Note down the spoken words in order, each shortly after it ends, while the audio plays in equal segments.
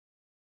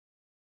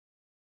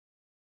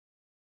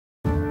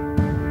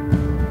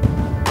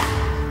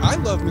I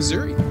love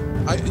Missouri.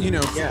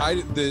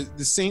 The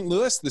St.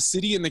 Louis, the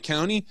city and the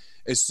county,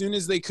 as soon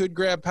as they could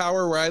grab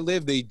power where I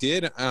live, they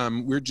did.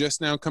 We're just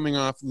now coming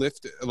off the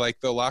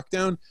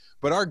lockdown,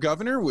 but our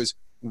governor was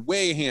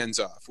way hands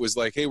off, was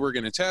like, hey, we're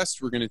going to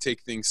test. We're going to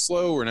take things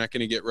slow. We're not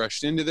going to get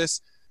rushed into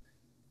this.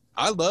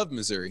 I love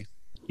Missouri.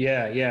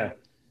 Yeah.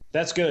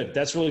 That's good.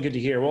 That's really good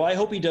to hear. Well, I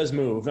hope he does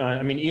move.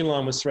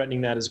 Elon was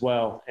threatening that as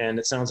well, and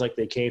it sounds like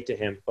they caved to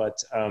him.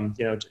 But,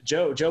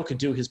 Joe could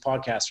do his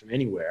podcast from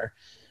anywhere.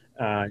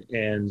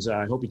 And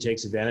I hope he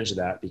takes advantage of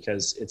that,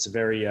 because it's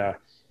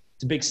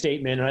it's a big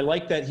statement. And I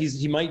like that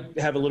he might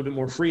have a little bit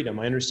more freedom.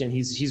 I understand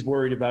he's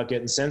worried about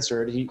getting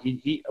censored.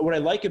 What I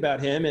like about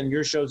him and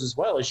your shows as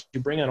well is you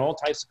bring on all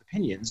types of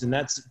opinions, and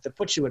that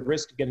puts you at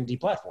risk of getting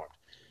deplatformed.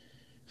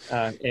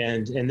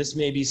 And this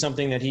may be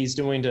something that he's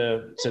doing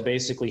to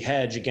basically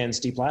hedge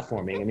against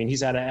deplatforming. I mean,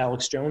 he's had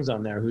Alex Jones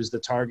on there, who's the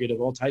target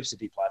of all types of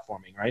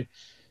deplatforming, right?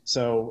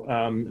 So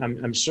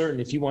I'm certain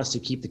if he wants to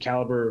keep the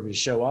caliber of his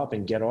show up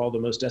and get all the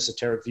most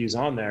esoteric views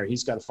on there,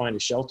 he's got to find a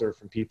shelter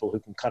from people who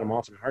can cut him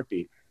off in a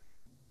heartbeat.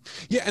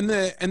 Yeah, and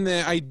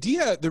the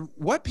idea,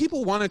 what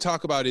people want to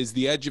talk about is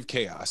the edge of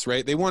chaos,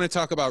 right? They want to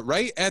talk about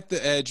right at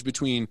the edge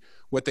between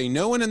what they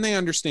know and they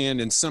understand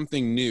and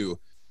something new.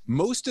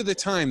 Most of the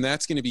time,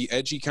 that's going to be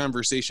edgy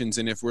conversations.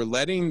 And if we're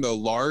letting the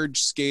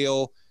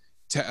large-scale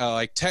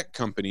tech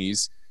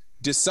companies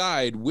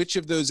decide which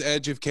of those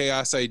edge of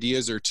chaos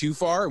ideas are too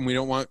far and we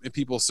don't want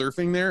people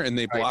surfing there and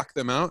they block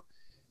them out,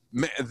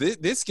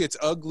 this gets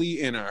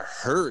ugly in a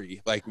hurry.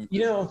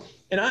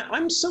 And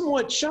I'm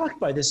somewhat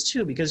shocked by this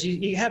too, because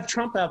you have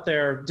Trump out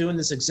there doing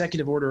this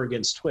executive order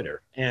against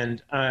Twitter,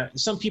 and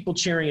some people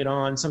cheering it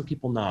on, some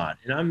people not.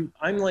 And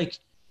I'm like,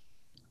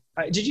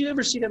 did you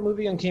ever see that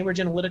movie on Cambridge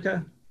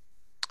Analytica?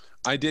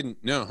 I didn't.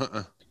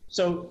 No.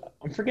 So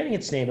I'm forgetting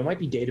its name. It might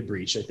be Data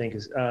Breach, I think.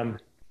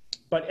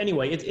 But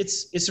anyway,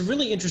 it's a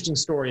really interesting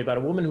story about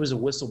a woman who was a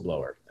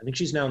whistleblower. I think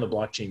she's now in the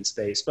blockchain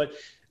space. But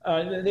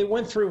they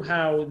went through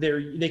how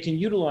they can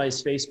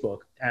utilize Facebook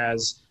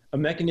as a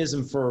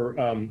mechanism for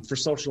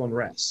social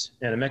unrest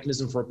and a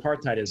mechanism for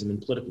apartheidism in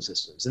political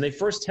systems. And they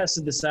first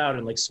tested this out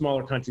in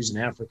smaller countries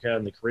in Africa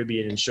and the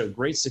Caribbean and showed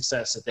great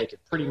success that they could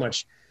pretty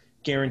much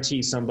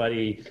guarantee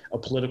somebody a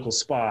political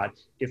spot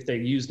if they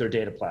use their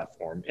data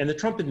platform. And the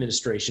Trump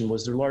administration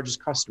was their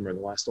largest customer in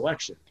the last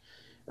election.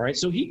 Right.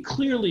 So he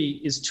clearly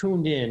is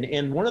tuned in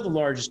and one of the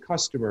largest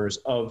customers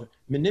of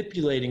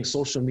manipulating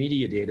social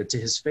media data to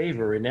his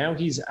favor. And now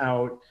he's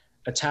out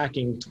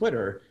attacking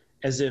Twitter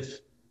as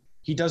if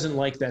he doesn't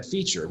like that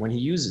feature when he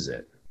uses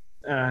it.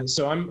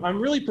 So I'm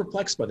really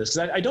perplexed by this,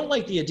 because I don't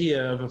like the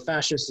idea of a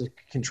fascist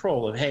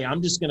control of, hey,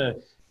 I'm just going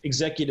to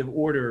executive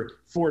order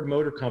Ford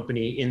Motor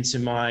Company into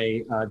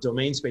my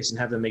domain space and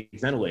have them make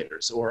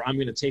ventilators, or I'm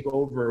going to take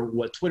over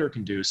what Twitter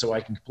can do so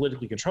I can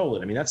politically control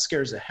it. I mean, that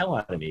scares the hell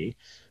out of me.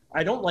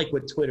 I don't like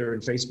what Twitter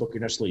and Facebook are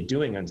necessarily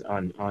doing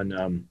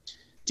on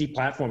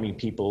deplatforming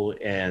people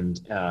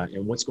and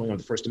what's going on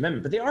with the First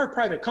Amendment. But they are a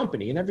private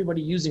company, and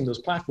everybody using those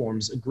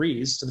platforms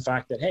agrees to the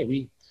fact that,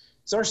 hey,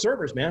 it's our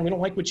servers, man. We don't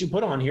like what you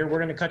put on here. We're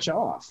going to cut you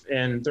off.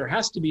 And there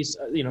has to be,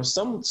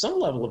 some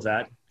level of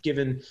that,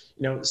 given,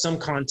 some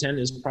content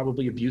is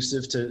probably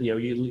abusive to,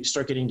 you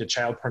start getting to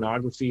child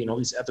pornography and all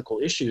these ethical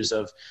issues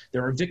of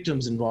there are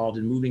victims involved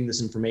in moving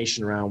this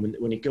information around.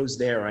 When it goes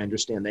there, I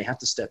understand they have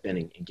to step in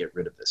and get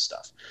rid of this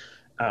stuff.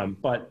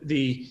 But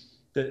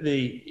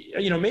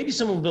maybe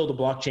someone will build a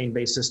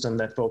blockchain-based system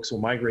that folks will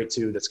migrate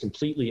to that's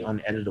completely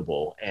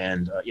uneditable,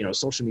 and a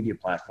social media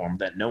platform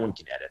that no one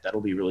can edit.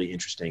 That'll be a really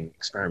interesting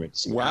experiment to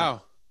see.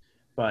 Wow.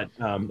 But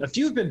a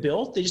few have been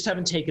built. They just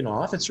haven't taken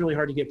off. It's really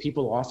hard to get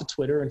people off of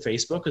Twitter and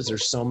Facebook because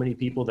there's so many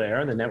people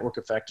there, and the network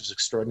effect is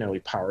extraordinarily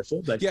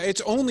powerful. But yeah,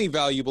 it's only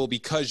valuable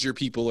because your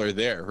people are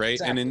there, right?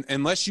 Exactly. And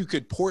unless you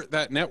could port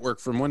that network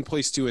from one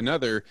place to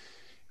another,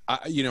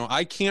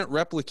 I can't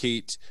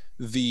replicate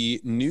the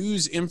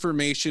news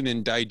information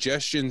and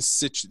digestion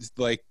system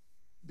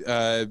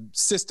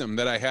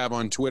that I have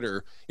on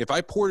Twitter. If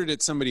I ported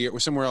it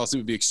somewhere else, it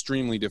would be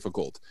extremely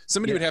difficult.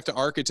 Somebody would have to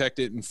architect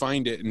it and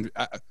find it, and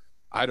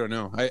I don't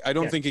know. I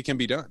don't think it can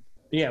be done.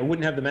 Yeah, it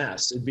wouldn't have the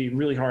mass. It'd be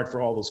really hard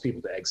for all those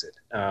people to exit,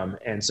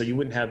 and so you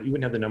wouldn't have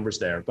the numbers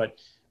there. But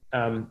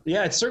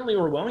it's certainly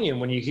Orwellian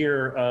when you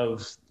hear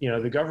of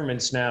the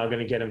government's now going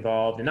to get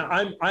involved. And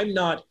I'm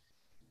not.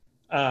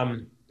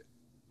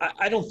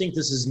 I don't think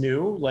this is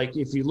new. Like,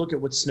 if you look at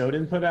what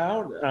Snowden put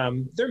out,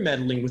 they're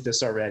meddling with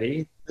this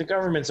already. The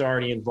government's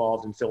already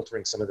involved in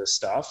filtering some of this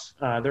stuff.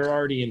 They're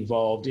already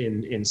involved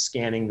in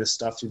scanning this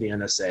stuff through the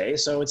NSA.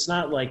 So it's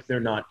not like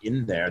they're not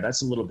in there.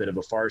 That's a little bit of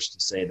a farce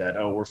to say that,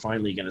 oh, we're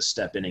finally going to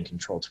step in and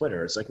control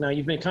Twitter. It's like, no,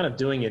 you've been kind of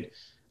doing it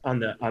on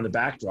the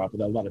backdrop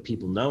without a lot of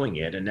people knowing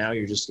it. And now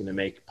you're just going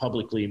to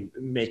publicly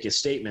make a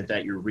statement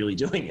that you're really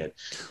doing it.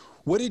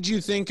 What did you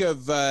think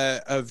of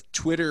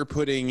Twitter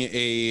putting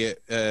a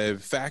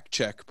fact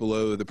check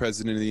below the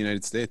President of the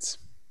United States?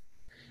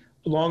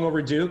 Long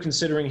overdue,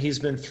 considering he's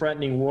been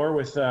threatening war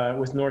with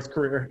North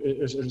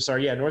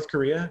Korea. North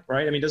Korea,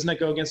 right? I mean, doesn't that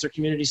go against their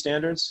community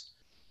standards?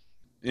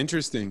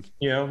 Interesting.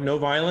 No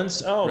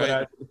violence. Oh, Right.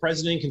 but the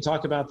president can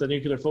talk about the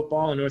nuclear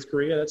football in North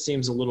Korea. That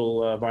seems a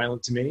little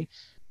violent to me.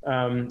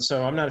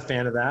 So I'm not a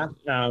fan of that.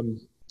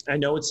 I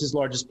know it's his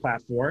largest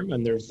platform,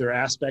 and there are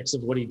aspects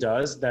of what he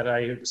does that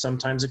I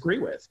sometimes agree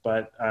with,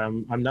 but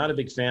I'm not a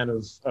big fan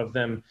of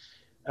them,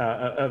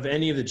 of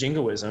any of the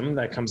jingoism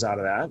that comes out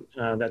of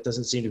that. That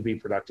doesn't seem to be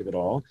productive at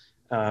all.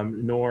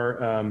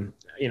 Nor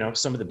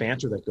some of the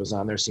banter that goes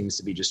on there seems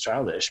to be just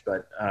childish.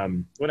 But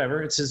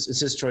whatever, it's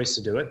his choice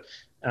to do it.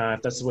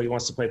 If that's the way he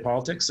wants to play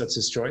politics, that's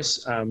his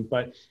choice.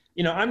 But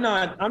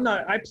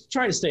I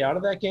try to stay out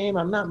of that game.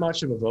 I'm not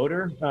much of a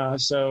voter.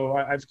 So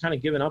I've kind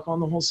of given up on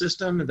the whole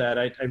system, that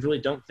I really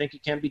don't think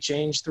it can be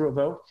changed through a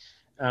vote.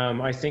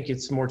 I think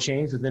it's more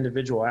changed with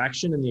individual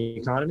action in the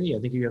economy. I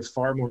think you have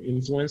far more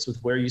influence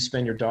with where you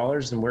spend your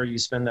dollars than where you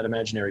spend that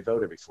imaginary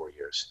vote every 4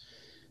 years.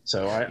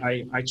 So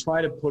I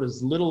try to put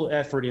as little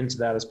effort into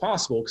that as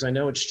possible, because I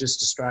know it's just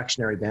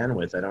distractionary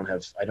bandwidth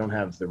I don't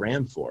have the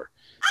RAM for.